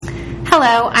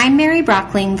Hello, I'm Mary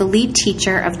Brockling, the lead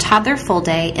teacher of Toddler Full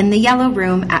Day in the Yellow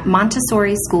Room at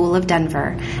Montessori School of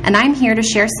Denver, and I'm here to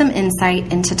share some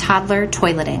insight into toddler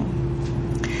toileting.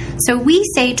 So we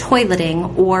say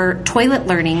toileting or toilet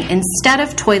learning instead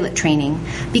of toilet training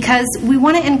because we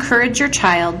want to encourage your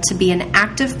child to be an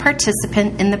active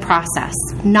participant in the process,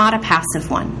 not a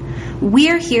passive one.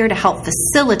 We're here to help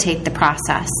facilitate the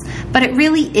process, but it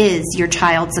really is your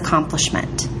child's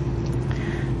accomplishment.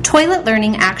 Toilet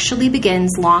learning actually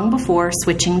begins long before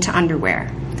switching to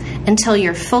underwear. Until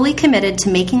you're fully committed to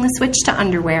making the switch to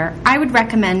underwear, I would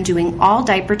recommend doing all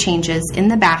diaper changes in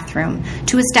the bathroom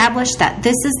to establish that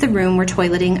this is the room where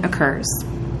toileting occurs.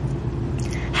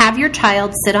 Have your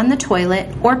child sit on the toilet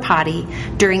or potty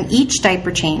during each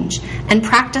diaper change and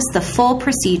practice the full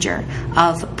procedure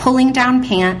of pulling down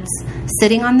pants,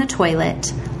 sitting on the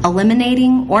toilet,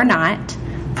 eliminating or not,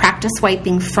 practice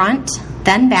wiping front,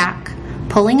 then back,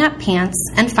 pulling up pants,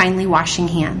 and finally washing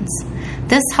hands.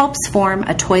 This helps form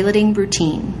a toileting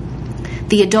routine.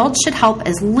 The adult should help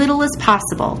as little as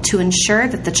possible to ensure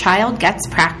that the child gets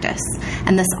practice,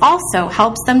 and this also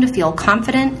helps them to feel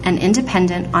confident and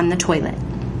independent on the toilet.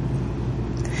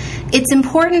 It's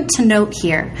important to note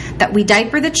here that we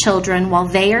diaper the children while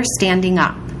they are standing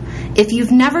up. If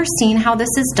you've never seen how this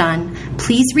is done,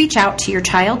 please reach out to your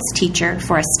child's teacher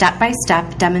for a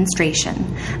step-by-step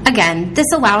demonstration. Again, this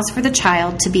allows for the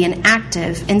child to be an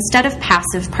active instead of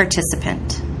passive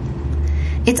participant.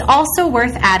 It's also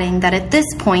worth adding that at this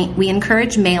point, we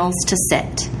encourage males to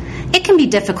sit. It can be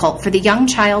difficult for the young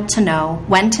child to know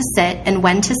when to sit and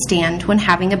when to stand when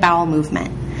having a bowel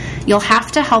movement. You'll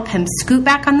have to help him scoot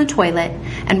back on the toilet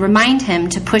and remind him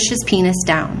to push his penis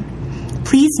down.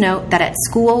 Please note that at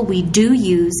school we do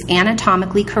use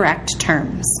anatomically correct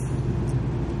terms.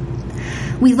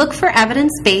 We look for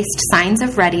evidence-based signs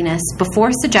of readiness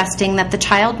before suggesting that the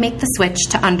child make the switch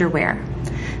to underwear.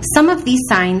 Some of these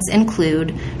signs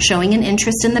include showing an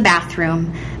interest in the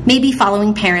bathroom, maybe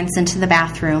following parents into the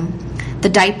bathroom, the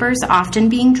diapers often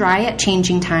being dry at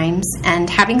changing times, and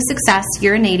having success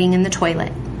urinating in the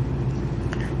toilet.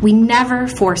 We never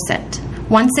force it.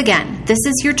 Once again, this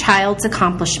is your child's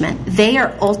accomplishment. They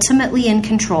are ultimately in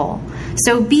control,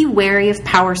 so be wary of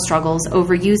power struggles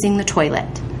over using the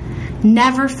toilet.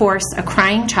 Never force a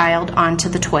crying child onto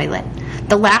the toilet.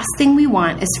 The last thing we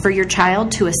want is for your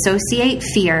child to associate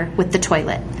fear with the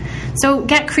toilet. So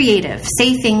get creative.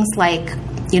 Say things like,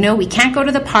 we can't go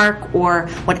to the park, or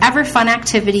whatever fun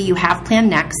activity you have planned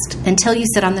next until you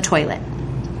sit on the toilet.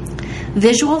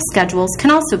 Visual schedules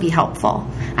can also be helpful.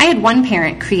 I had one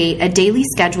parent create a daily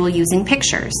schedule using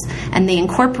pictures, and they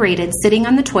incorporated sitting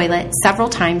on the toilet several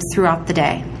times throughout the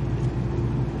day.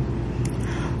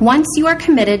 Once you are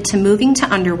committed to moving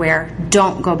to underwear,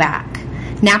 don't go back.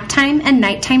 Nap time and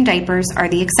nighttime diapers are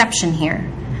the exception here.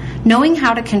 Knowing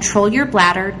how to control your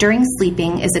bladder during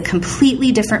sleeping is a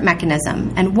completely different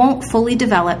mechanism and won't fully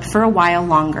develop for a while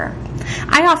longer.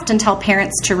 I often tell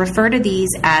parents to refer to these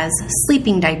as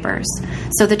sleeping diapers,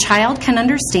 so the child can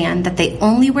understand that they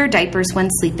only wear diapers when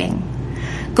sleeping.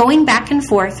 Going back and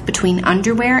forth between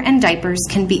underwear and diapers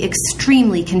can be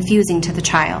extremely confusing to the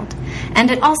child, and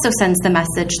it also sends the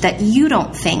message that you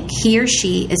don't think he or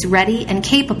she is ready and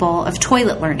capable of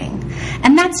toilet learning,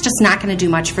 and that's just not going to do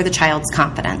much for the child's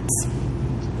confidence.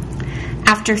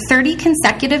 After 30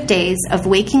 consecutive days of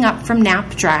waking up from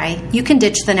nap dry, you can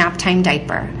ditch the nap time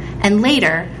diaper, and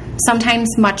later,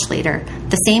 sometimes much later,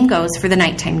 the same goes for the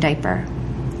nighttime diaper.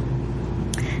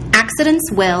 Accidents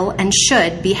will and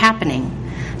should be happening.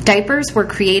 Diapers were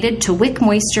created to wick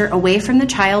moisture away from the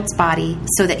child's body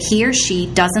so that he or she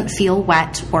doesn't feel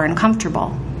wet or uncomfortable.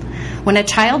 When a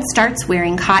child starts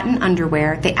wearing cotton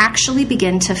underwear, they actually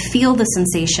begin to feel the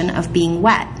sensation of being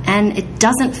wet, and it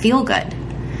doesn't feel good.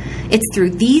 It's through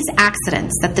these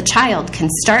accidents that the child can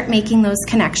start making those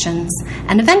connections,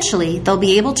 and eventually they'll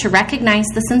be able to recognize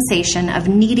the sensation of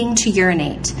needing to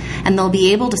urinate, and they'll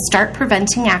be able to start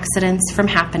preventing accidents from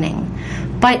happening.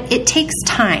 But it takes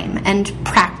time and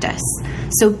practice,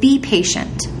 so be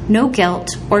patient, no guilt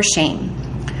or shame.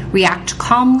 React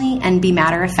calmly and be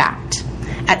matter-of-fact.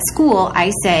 At school,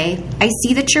 I say, "I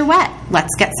see that you're wet.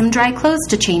 Let's get some dry clothes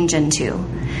to change into."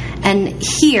 And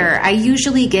here, I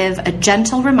usually give a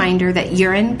gentle reminder that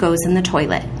urine goes in the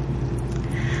toilet.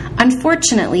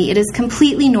 Unfortunately, it is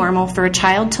completely normal for a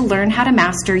child to learn how to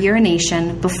master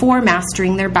urination before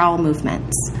mastering their bowel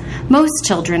movements. Most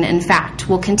children, in fact,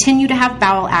 will continue to have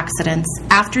bowel accidents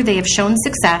after they have shown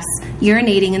success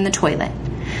urinating in the toilet.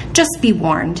 Just be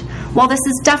warned, while this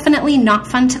is definitely not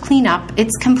fun to clean up,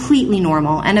 it's completely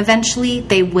normal, and eventually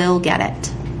they will get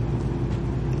it.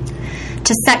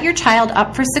 To set your child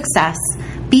up for success,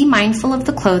 Be mindful of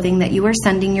the clothing that you are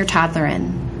sending your toddler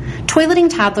in. Toileting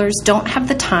toddlers don't have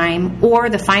the time or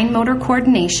the fine motor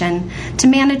coordination to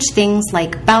manage things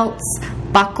like belts,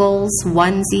 buckles,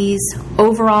 onesies,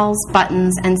 overalls,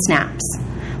 buttons, and snaps.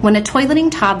 When a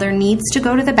toileting toddler needs to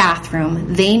go to the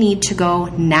bathroom, they need to go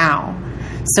now.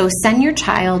 So send your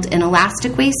child in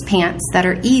elastic waist pants that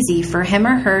are easy for him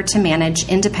or her to manage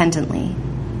independently.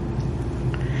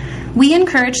 We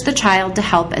encourage the child to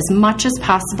help as much as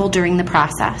possible during the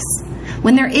process.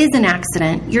 When there is an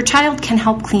accident, your child can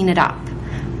help clean it up.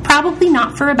 Probably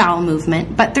not for a bowel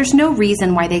movement, but there's no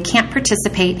reason why they can't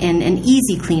participate in an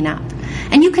easy cleanup.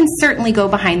 And you can certainly go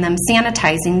behind them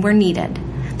sanitizing where needed.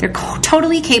 They're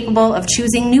totally capable of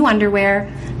choosing new underwear,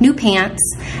 new pants,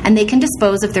 and they can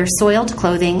dispose of their soiled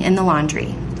clothing in the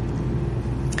laundry.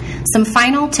 Some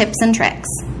final tips and tricks.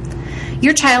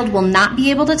 Your child will not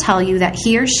be able to tell you that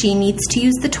he or she needs to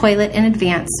use the toilet in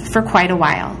advance for quite a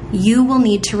while. You will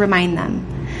need to remind them.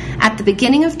 At the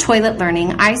beginning of toilet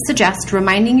learning, I suggest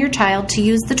reminding your child to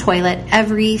use the toilet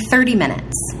every 30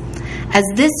 minutes. As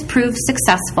this proves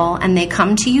successful and they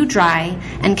come to you dry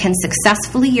and can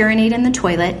successfully urinate in the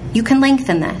toilet, you can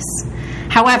lengthen this.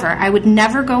 However, I would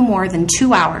never go more than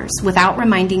 2 hours without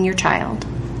reminding your child.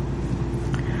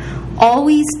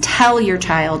 Always tell your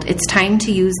child it's time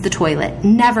to use the toilet.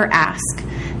 Never ask.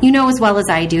 You know as well as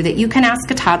I do that you can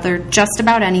ask a toddler just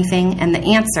about anything and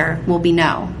the answer will be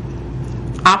no.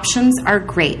 Options are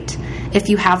great. If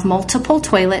you have multiple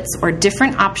toilets or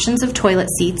different options of toilet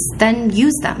seats, then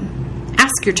use them.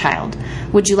 Ask your child,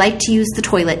 would you like to use the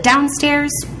toilet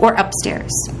downstairs or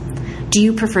upstairs? Do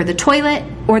you prefer the toilet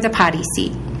or the potty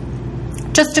seat?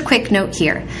 Just a quick note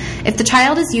here. If the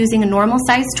child is using a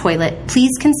normal-sized toilet,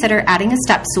 please consider adding a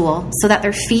step stool so that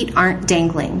their feet aren't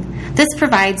dangling. This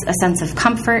provides a sense of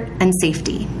comfort and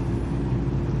safety.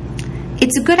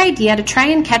 It's a good idea to try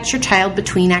and catch your child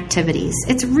between activities.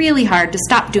 It's really hard to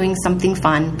stop doing something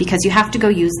fun because you have to go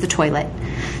use the toilet.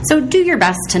 So do your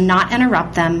best to not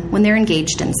interrupt them when they're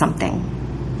engaged in something.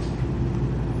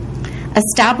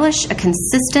 Establish a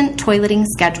consistent toileting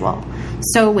schedule.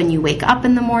 So when you wake up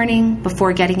in the morning,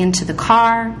 before getting into the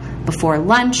car, before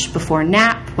lunch, before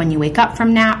nap, when you wake up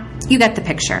from nap, you get the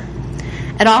picture.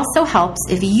 It also helps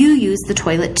if you use the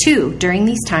toilet too during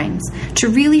these times to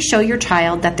really show your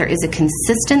child that there is a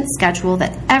consistent schedule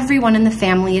that everyone in the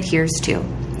family adheres to.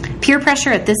 Peer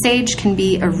pressure at this age can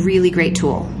be a really great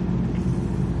tool.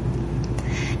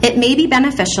 It may be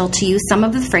beneficial to use some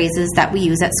of the phrases that we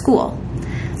use at school.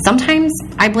 Sometimes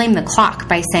I blame the clock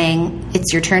by saying,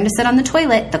 it's your turn to sit on the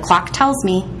toilet, the clock tells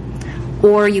me.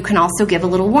 Or you can also give a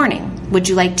little warning. Would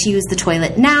you like to use the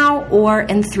toilet now or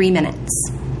in 3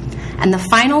 minutes? And the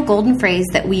final golden phrase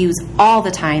that we use all the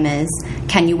time is,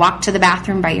 can you walk to the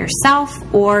bathroom by yourself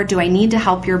or do I need to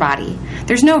help your body?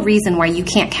 There's no reason why you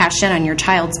can't cash in on your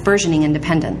child's burgeoning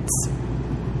independence.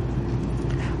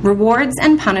 Rewards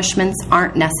and punishments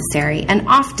aren't necessary and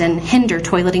often hinder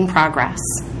toileting progress.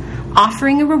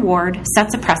 Offering a reward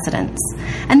sets a precedence,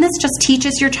 and this just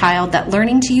teaches your child that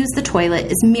learning to use the toilet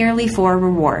is merely for a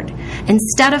reward,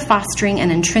 instead of fostering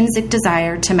an intrinsic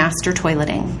desire to master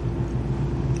toileting.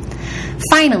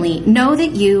 Finally, know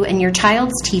that you and your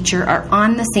child's teacher are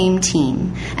on the same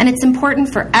team, and it's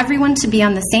important for everyone to be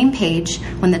on the same page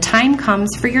when the time comes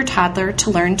for your toddler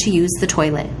to learn to use the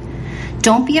toilet.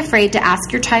 Don't be afraid to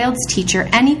ask your child's teacher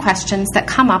any questions that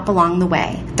come up along the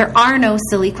way. There are no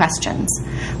silly questions.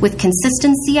 With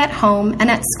consistency at home and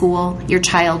at school, your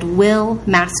child will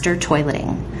master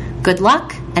toileting. Good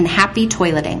luck and happy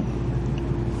toileting.